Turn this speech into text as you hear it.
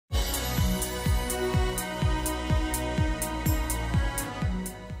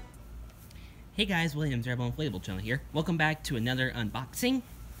Hey guys, Williams, Rebel Inflatable Channel here. Welcome back to another unboxing.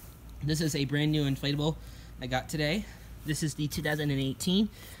 This is a brand new inflatable I got today. This is the 2018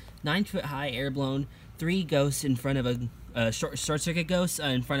 9-foot high air-blown 3 ghosts in front of a short circuit ghost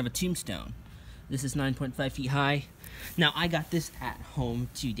in front of a tombstone. This is 9.5 feet high. Now I got this at home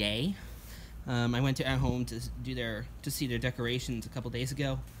today. I went to At Home to see their decorations a couple days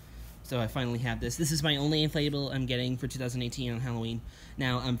ago. So I finally have this. This is my only inflatable I'm getting for 2018 on Halloween.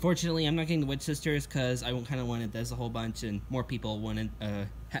 Now, unfortunately, I'm not getting the Witch Sisters because I kind of wanted this a whole bunch, and more people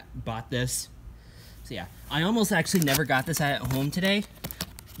bought this. So yeah, I almost actually never got this at home today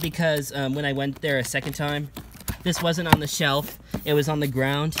because when I went there a second time, this wasn't on the shelf. It was on the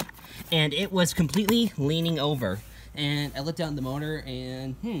ground, and it was completely leaning over. And I looked down the motor,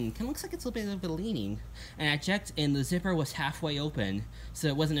 and kind of looks like it's a little bit of leaning. And I checked, and the zipper was halfway open, so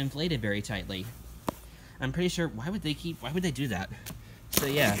it wasn't inflated very tightly. I'm pretty sure, why would they do that? So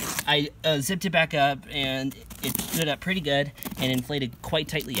yeah, I zipped it back up, and it stood up pretty good, and inflated quite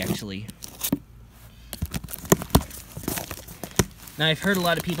tightly, actually. Now, I've heard a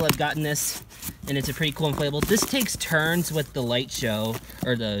lot of people have gotten this, and it's a pretty cool inflatable. This takes turns with the light show,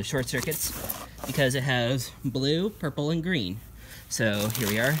 or the short circuits, because it has blue, purple, and green. So here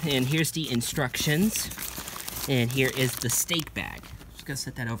we are, and here's the instructions, and here is the stake bag. Just gonna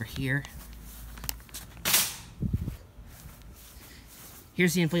set that over here.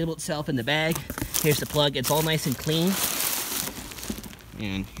 Here's the inflatable itself in the bag. Here's the plug. It's all nice and clean.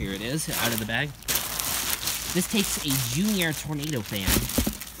 And here it is, out of the bag. This takes a Junior Tornado fan.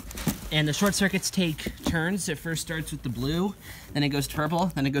 And the short circuits take turns. It first starts with the blue, then it goes to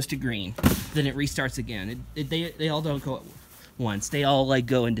purple, then it goes to green. Then it restarts again. They all don't go at once. They all like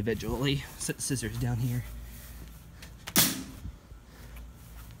go individually. Set the scissors down here.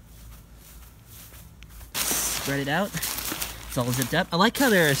 Spread it out. It's all zipped up. I like how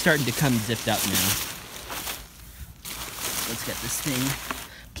they're starting to come zipped up now. Let's get this thing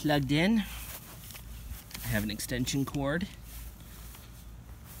plugged in. I have an extension cord.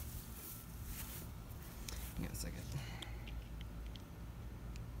 Hang on a second.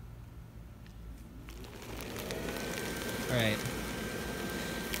 Alright.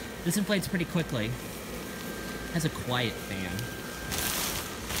 This inflates pretty quickly. It has a quiet fan.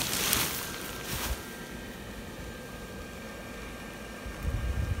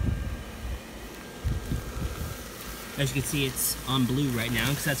 As you can see, it's on blue right now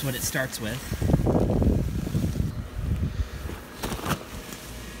because that's what it starts with.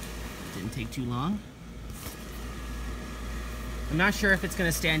 Didn't take too long. I'm not sure if it's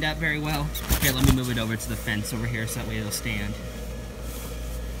going to stand up very well. Here, let me move it over to the fence over here so that way it'll stand.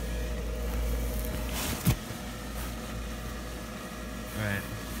 Alright.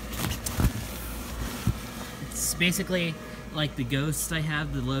 It's basically like the ghosts I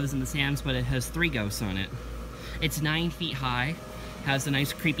have, the Lowe's and the Sam's, but it has 3 ghosts on it. It's 9 feet high, has a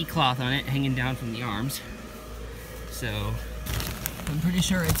nice creepy cloth on it hanging down from the arms. So, I'm pretty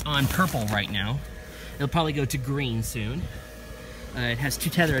sure it's on purple right now. It'll probably go to green soon. It has 2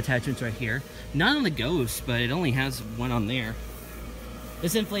 tether attachments right here. Not on the ghost, but it only has 1 on there.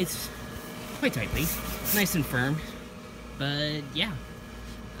 This inflates quite tightly, nice and firm. But yeah,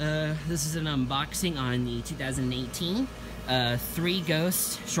 this is an unboxing on the 2018 3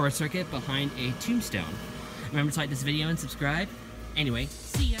 ghost short circuit behind a tombstone. Remember to like this video and subscribe. Anyway,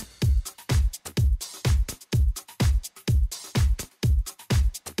 see ya!